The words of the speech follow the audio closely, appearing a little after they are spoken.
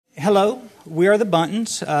Hello, we are the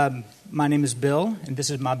Buntyns. My name is Bill, and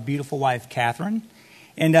this is my beautiful wife, Kathryn.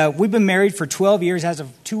 And we've been married for 12 years as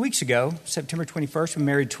of 2 weeks ago, September 21st. We're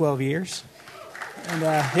married 12 years. And,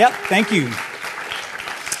 thank you.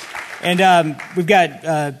 And we've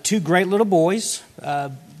got two great little boys,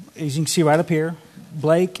 as you can see right up here.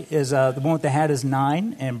 Blake is the one with the hat is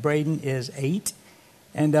 9, and Braden is 8.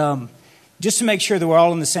 And just to make sure that we're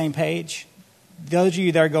all on the same page, those of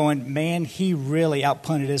you that are going, man, he really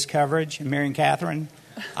outpunted his coverage in marrying Kathryn,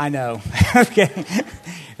 I know. Okay,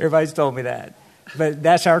 everybody's told me that. But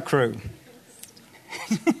that's our crew.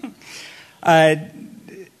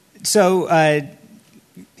 So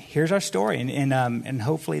here's our story, and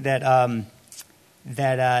hopefully that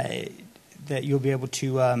you'll be able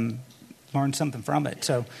to learn something from it.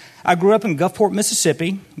 So I grew up in Gulfport,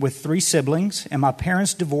 Mississippi, with 3 siblings, and my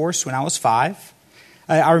parents divorced when I was 5.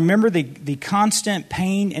 I remember the constant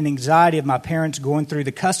pain and anxiety of my parents going through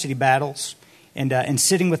the custody battles and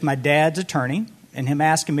sitting with my dad's attorney and him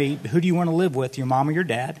asking me, who do you want to live with, your mom or your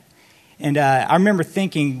dad? And I remember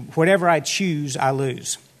thinking, whatever I choose, I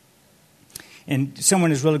lose. And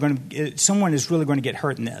someone is really going to get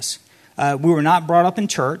hurt in this. We were not brought up in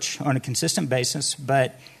church on a consistent basis,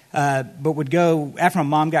 but would go, after my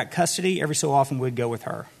mom got custody, every so often we'd go with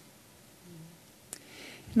her.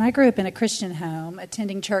 And I grew up in a Christian home,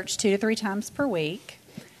 attending church 2 to 3 times per week.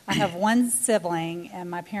 I have one sibling, and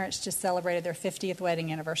my parents just celebrated their 50th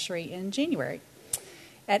wedding anniversary in January.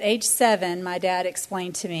 At age 7, my dad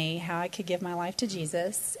explained to me how I could give my life to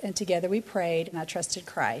Jesus, and together we prayed, and I trusted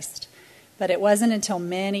Christ. But it wasn't until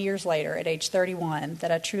many years later, at age 31,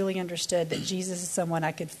 that I truly understood that Jesus is someone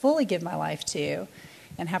I could fully give my life to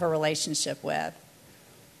and have a relationship with.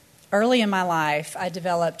 Early in my life, I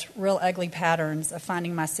developed real ugly patterns of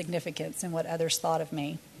finding my significance in what others thought of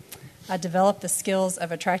me. I developed the skills of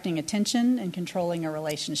attracting attention and controlling a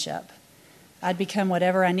relationship. I'd become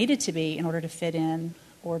whatever I needed to be in order to fit in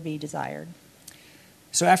or be desired.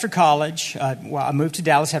 So after college, I moved to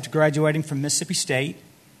Dallas after graduating from Mississippi State,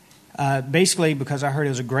 basically because I heard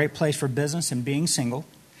it was a great place for business and being single.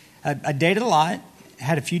 I dated a lot.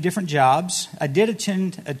 Had a few different jobs. I did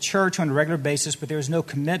attend a church on a regular basis, but there was no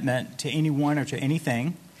commitment to anyone or to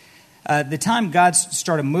anything. The time God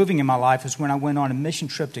started moving in my life was when I went on a mission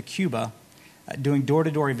trip to Cuba, doing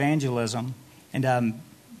door-to-door evangelism. And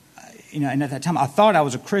and at that time I thought I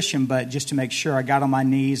was a Christian, but just to make sure, I got on my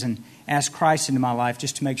knees and asked Christ into my life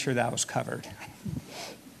just to make sure that I was covered.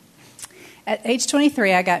 At age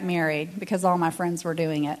 23, I got married because all my friends were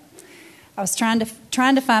doing it. I was trying to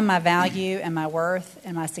find my value and my worth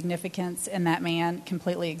and my significance, and that man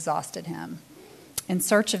completely exhausted him. In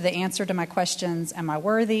search of the answer to my questions, am I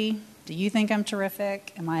worthy? Do you think I'm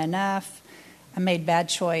terrific? Am I enough? I made bad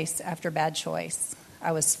choice after bad choice.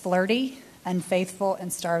 I was flirty, unfaithful,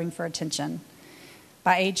 and starving for attention.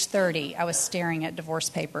 By age 30, I was staring at divorce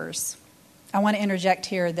papers. I want to interject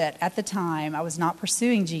here that at the time, I was not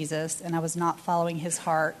pursuing Jesus, and I was not following his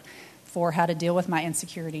heart for how to deal with my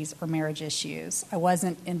insecurities or marriage issues. I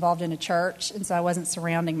wasn't involved in a church, and so I wasn't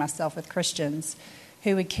surrounding myself with Christians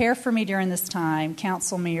who would care for me during this time,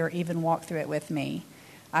 counsel me, or even walk through it with me.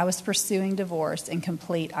 I was pursuing divorce in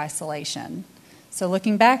complete isolation. So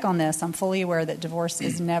looking back on this, I'm fully aware that divorce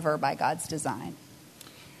is never by God's design.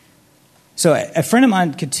 So a friend of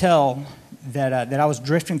mine could tell that I was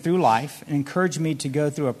drifting through life and encouraged me to go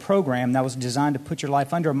through a program that was designed to put your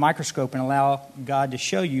life under a microscope and allow God to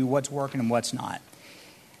show you what's working and what's not.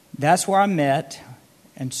 That's where I met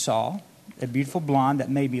and saw a beautiful blonde that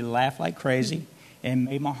made me laugh like crazy and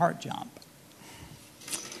made my heart jump.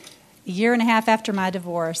 A year and a half after my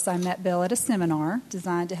divorce, I met Bill at a seminar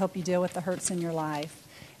designed to help you deal with the hurts in your life.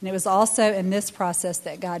 And it was also in this process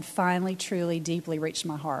that God finally, truly, deeply reached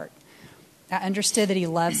my heart. I understood that he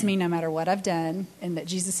loves me no matter what I've done, and that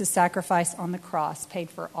Jesus' sacrifice on the cross paid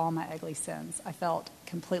for all my ugly sins. I felt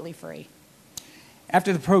completely free.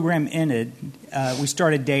 After the program ended, we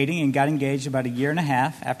started dating and got engaged about a year and a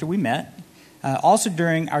half after we met. Also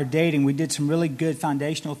during our dating, we did some really good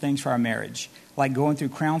foundational things for our marriage, like going through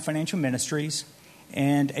Crown Financial Ministries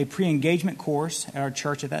and a pre-engagement course at our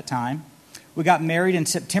church at that time. We got married in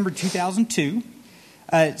September 2002.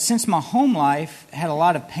 Since my home life had a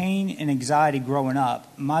lot of pain and anxiety growing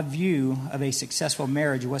up, my view of a successful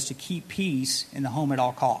marriage was to keep peace in the home at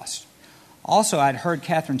all costs. Also, I'd heard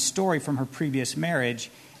Kathryn's story from her previous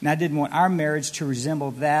marriage, and I didn't want our marriage to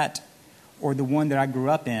resemble that or the one that I grew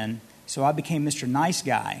up in, so I became Mr. Nice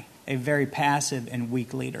Guy, a very passive and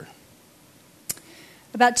weak leader.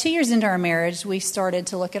 About 2 years into our marriage, we started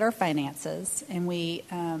to look at our finances, and we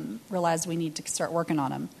realized we need to start working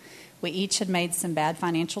on them. We each had made some bad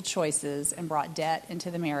financial choices and brought debt into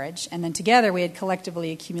the marriage, and then together we had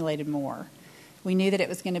collectively accumulated more. We knew that it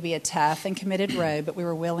was going to be a tough and committed road, but we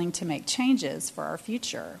were willing to make changes for our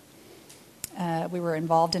future. We were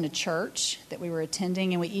involved in a church that we were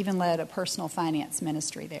attending, and we even led a personal finance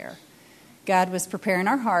ministry there. God was preparing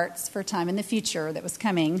our hearts for a time in the future that was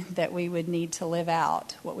coming that we would need to live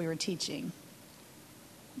out what we were teaching.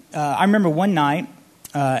 I remember one night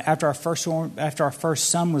after our first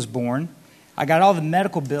son was born, I got all the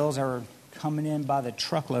medical bills that were coming in by the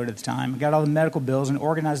truckload at the time. I got all the medical bills and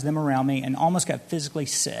organized them around me and almost got physically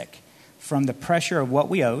sick from the pressure of what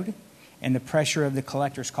we owed and the pressure of the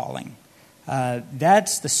collector's calling.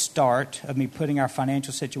 That's the start of me putting our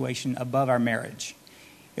financial situation above our marriage.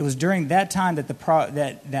 It was during that time that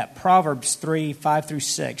that Proverbs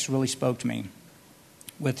 3:5-6 really spoke to me.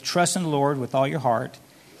 With trust in the Lord with all your heart,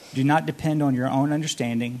 do not depend on your own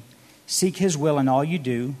understanding. Seek His will in all you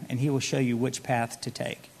do, and He will show you which path to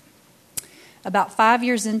take. About 5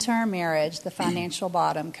 years into our marriage, the financial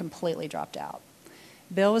bottom completely dropped out.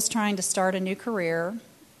 Bill was trying to start a new career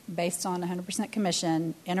based on 100%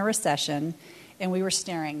 commission in a recession, and we were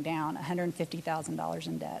staring down $150,000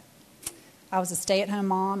 in debt. I was a stay-at-home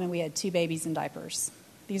mom, and we had 2 babies in diapers.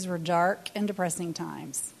 These were dark and depressing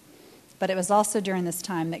times. But it was also during this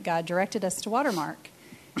time that God directed us to Watermark.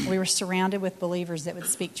 We were surrounded with believers that would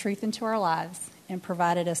speak truth into our lives and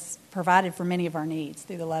provided for many of our needs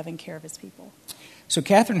through the love and care of His people. So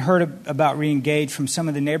Kathryn heard about Reengage from some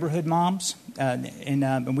of the neighborhood moms,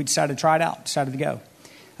 and we decided to try it out, decided to go.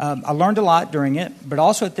 I learned a lot during it, but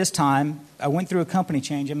also at this time, I went through a company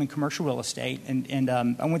change. I'm in commercial real estate, and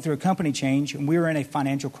I went through a company change, and we were in a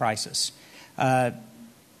financial crisis.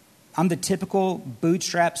 I'm the typical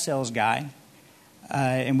bootstrap sales guy,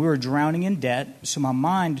 and we were drowning in debt, so my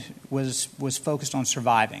mind was focused on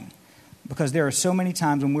surviving, because there are so many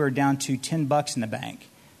times when we were down to $10 in the bank.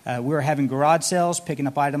 We were having garage sales, picking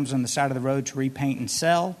up items on the side of the road to repaint and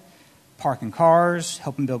sell, parking cars,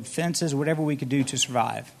 helping build fences, whatever we could do to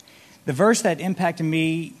survive. The verse that impacted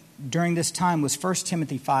me during this time was 1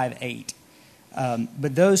 Timothy 5:8.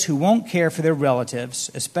 But those who won't care for their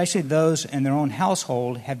relatives, especially those in their own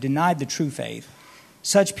household, have denied the true faith.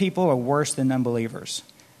 Such people are worse than unbelievers.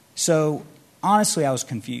 So honestly, I was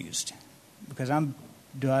confused, because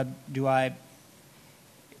do I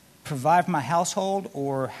provide for my household,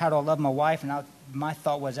 or how do I love my wife? And my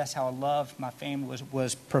thought was that's how I loved my family,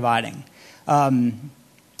 was providing.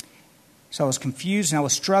 So I was confused, and I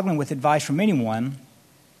was struggling with advice from anyone,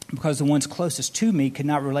 because the ones closest to me could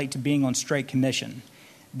not relate to being on straight commission.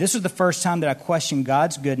 This was the first time that I questioned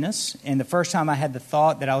God's goodness, and the first time I had the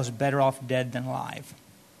thought that I was better off dead than alive.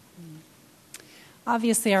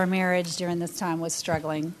 Obviously, our marriage during this time was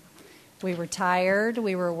struggling. We were tired,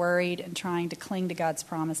 we were worried, and trying to cling to God's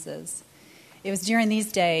promises. It was during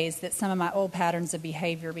these days that some of my old patterns of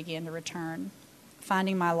behavior began to return.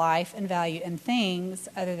 Finding my life and value in things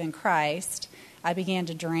other than Christ, I began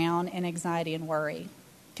to drown in anxiety and worry.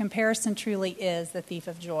 Comparison truly is the thief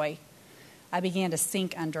of joy. I began to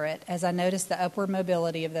sink under it as I noticed the upward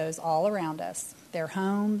mobility of those all around us, their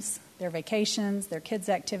homes, their vacations, their kids'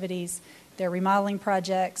 activities, their remodeling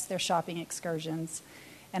projects, their shopping excursions.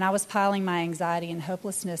 And I was piling my anxiety and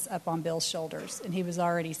hopelessness up on Bill's shoulders, and he was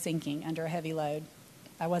already sinking under a heavy load.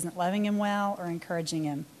 I wasn't loving him well or encouraging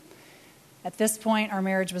him. At this point, our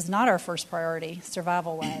marriage was not our first priority,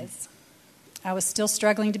 survival-wise. I was still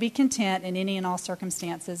struggling to be content in any and all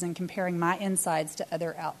circumstances and comparing my insides to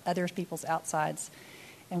other people's outsides,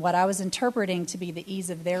 and what I was interpreting to be the ease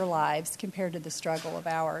of their lives compared to the struggle of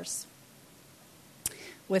ours.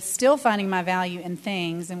 With still finding my value in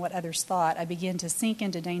things and what others thought, I began to sink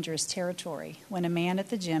into dangerous territory when a man at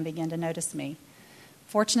the gym began to notice me.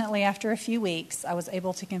 Fortunately, after a few weeks, I was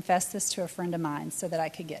able to confess this to a friend of mine so that I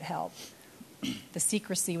could get help. The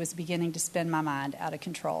secrecy was beginning to spin my mind out of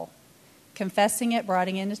control. Confessing it brought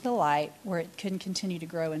it into the light where it couldn't continue to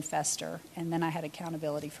grow and fester, and then I had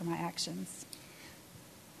accountability for my actions.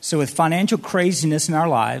 So with financial craziness in our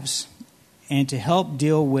lives, and to help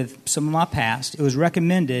deal with some of my past, it was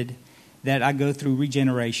recommended that I go through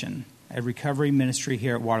Regeneration, a recovery ministry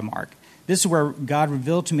here at Watermark. This is where God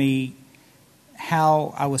revealed to me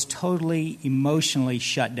how I was totally emotionally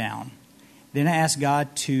shut down. Then I asked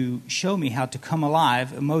God to show me how to come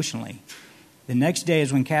alive emotionally. The next day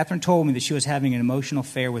is when Kathryn told me that she was having an emotional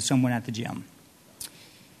affair with someone at the gym.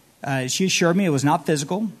 She assured me it was not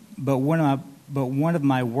physical, but one of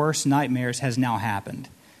my worst nightmares has now happened.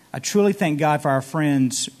 I truly thank God for our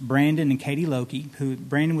friends Brandon and Katie Loki,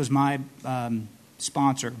 Brandon was my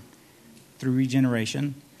sponsor through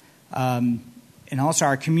Regeneration, and also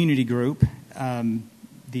our community group.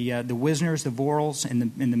 the Wisners, the Vorals, and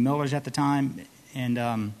the Millers at the time,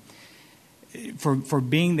 and for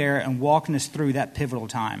being there and walking us through that pivotal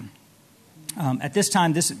time. At this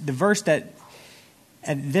time, this verse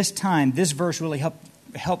really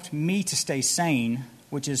helped me to stay sane,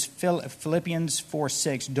 which is Philippians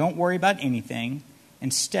 4:6. Don't worry about anything.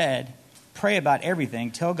 Instead, pray about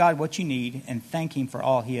everything. Tell God what you need and thank Him for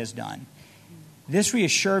all He has done. This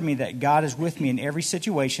reassured me that God is with me in every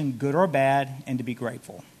situation, good or bad, and to be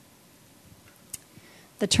grateful.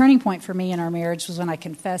 The turning point for me in our marriage was when I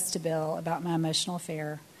confessed to Bill about my emotional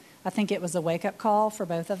affair. I think it was a wake-up call for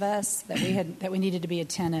both of us that we needed to be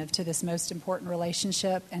attentive to this most important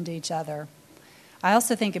relationship and to each other. I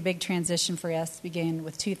also think a big transition for us began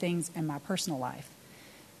with two things in my personal life.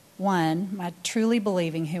 One, my truly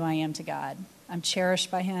believing who I am to God. I'm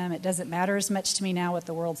cherished by Him. It doesn't matter as much to me now what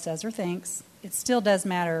the world says or thinks. It still does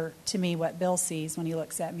matter to me what Bill sees when he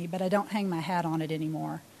looks at me, but I don't hang my hat on it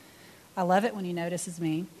anymore. I love it when He notices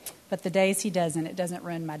me, but the days He doesn't, it doesn't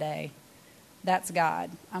ruin my day. That's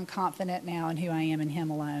God. I'm confident now in who I am in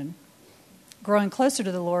Him alone. Growing closer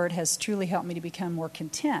to the Lord has truly helped me to become more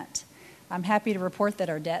content. I'm happy to report that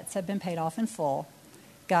our debts have been paid off in full.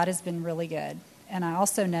 God has been really good. And I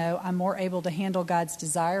also know I'm more able to handle God's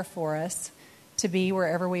desire for us to be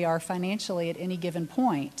wherever we are financially at any given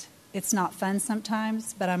point. It's not fun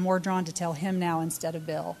sometimes, but I'm more drawn to tell Him now instead of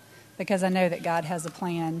Bill, because I know that God has a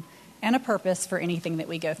plan and a purpose for anything that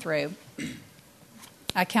we go through.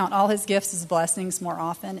 I count all His gifts as blessings more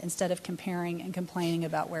often instead of comparing and complaining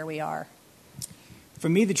about where we are. For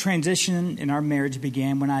me, the transition in our marriage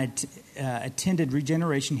began when I attended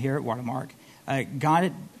Regeneration here at Watermark.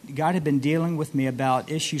 God had been dealing with me about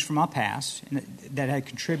issues from my past that had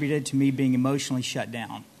contributed to me being emotionally shut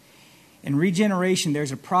down. In Regeneration,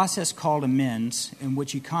 there's a process called amends, in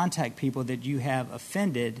which you contact people that you have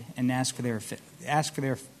offended and ask for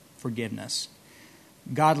their forgiveness.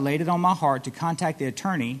 God laid it on my heart to contact the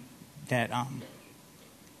attorney that I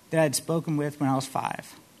had spoken with when I was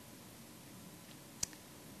 5.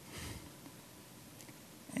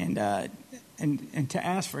 And to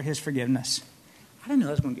ask for his forgiveness. I didn't know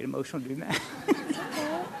I was going to get emotional doing that.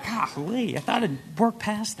 Golly, I thought I'd work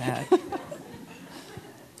past that.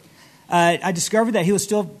 I discovered that he was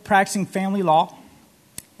still practicing family law,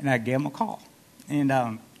 and I gave him a call.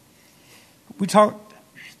 And we talked.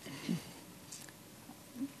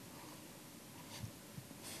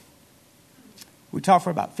 We talked for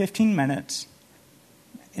about 15 minutes,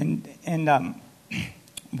 and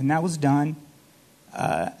when that was done,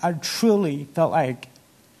 I truly felt like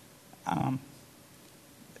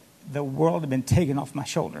the world had been taken off my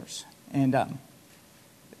shoulders. And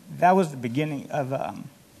that was the beginning of...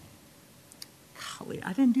 golly,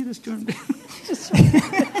 I didn't do this during...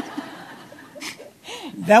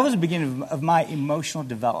 That was the beginning of my emotional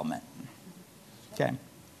development. Okay.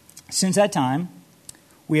 Since that time,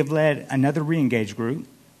 we have led another re-engage group.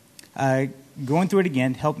 Going through it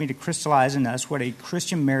again helped me to crystallize in us what a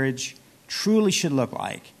Christian marriage truly should look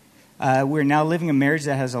like. We're now living a marriage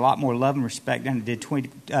that has a lot more love and respect than it did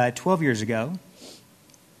 12 years ago.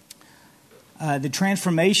 The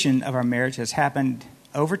transformation of our marriage has happened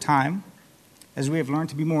over time as we have learned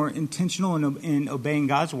to be more intentional in obeying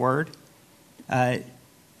God's word. And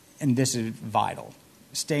this is vital.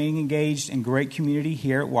 Staying engaged in great community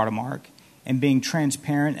here at Watermark and being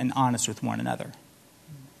transparent and honest with one another.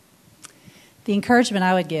 The encouragement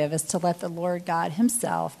I would give is to let the Lord God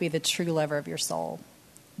Himself be the true lover of your soul.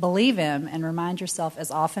 Believe Him and remind yourself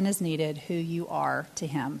as often as needed who you are to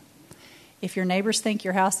Him. If your neighbors think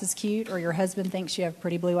your house is cute or your husband thinks you have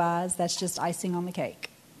pretty blue eyes, that's just icing on the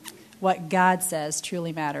cake. What God says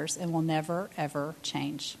truly matters and will never, ever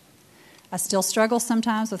change. I still struggle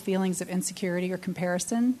sometimes with feelings of insecurity or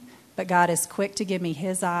comparison, but God is quick to give me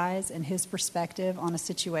His eyes and His perspective on a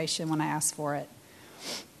situation when I ask for it.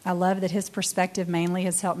 I love that His perspective mainly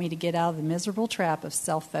has helped me to get out of the miserable trap of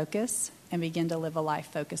self-focus and begin to live a life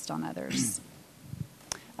focused on others.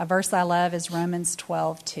 A verse I love is Romans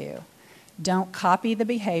 12:2. Don't copy the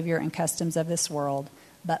behavior and customs of this world,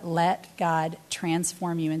 but let God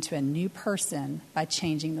transform you into a new person by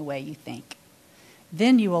changing the way you think.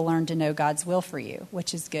 Then you will learn to know God's will for you,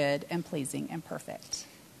 which is good and pleasing and perfect.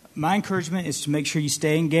 My encouragement is to make sure you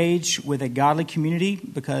stay engaged with a godly community,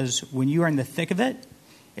 because when you are in the thick of it,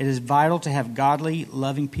 it is vital to have godly,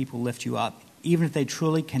 loving people lift you up, even if they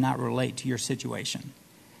truly cannot relate to your situation.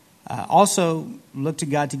 Also, look to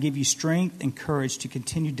God to give you strength and courage to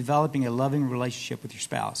continue developing a loving relationship with your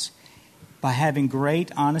spouse by having great,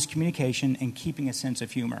 honest communication and keeping a sense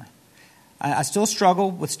of humor. I still struggle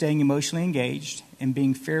with staying emotionally engaged and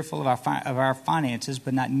being fearful of our finances,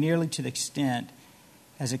 but not nearly to the extent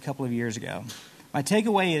as a couple of years ago. My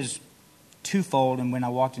takeaway is twofold, and when I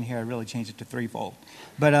walked in here, I really changed it to threefold.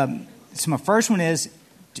 But so my first one is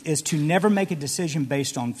to never make a decision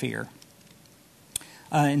based on fear.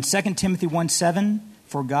 In 2 Timothy 1:7,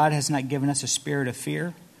 for God has not given us a spirit of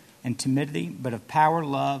fear and timidity, but of power,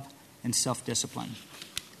 love, and self-discipline.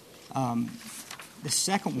 The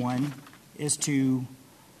second one is to,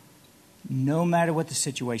 no matter what the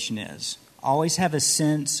situation is, always have a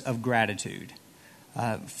sense of gratitude.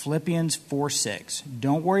 Philippians 4:6.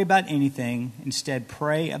 Don't worry about anything. Instead,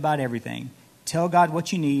 pray about everything. Tell God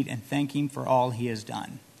what you need and thank Him for all He has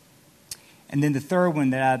done. And then the third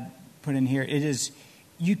one that I put in here, it is,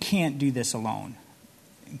 you can't do this alone.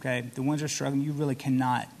 Okay? The ones that are struggling, you really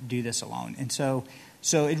cannot do this alone. And so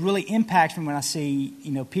it really impacts me when I see,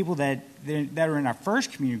 people that are in our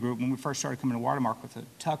first community group when we first started coming to Watermark with the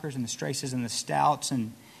Tuckers and the Straces and the Stouts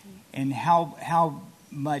and how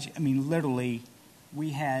much, literally,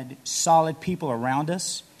 we had solid people around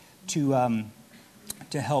us to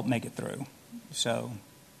help make it through. So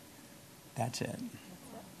that's it.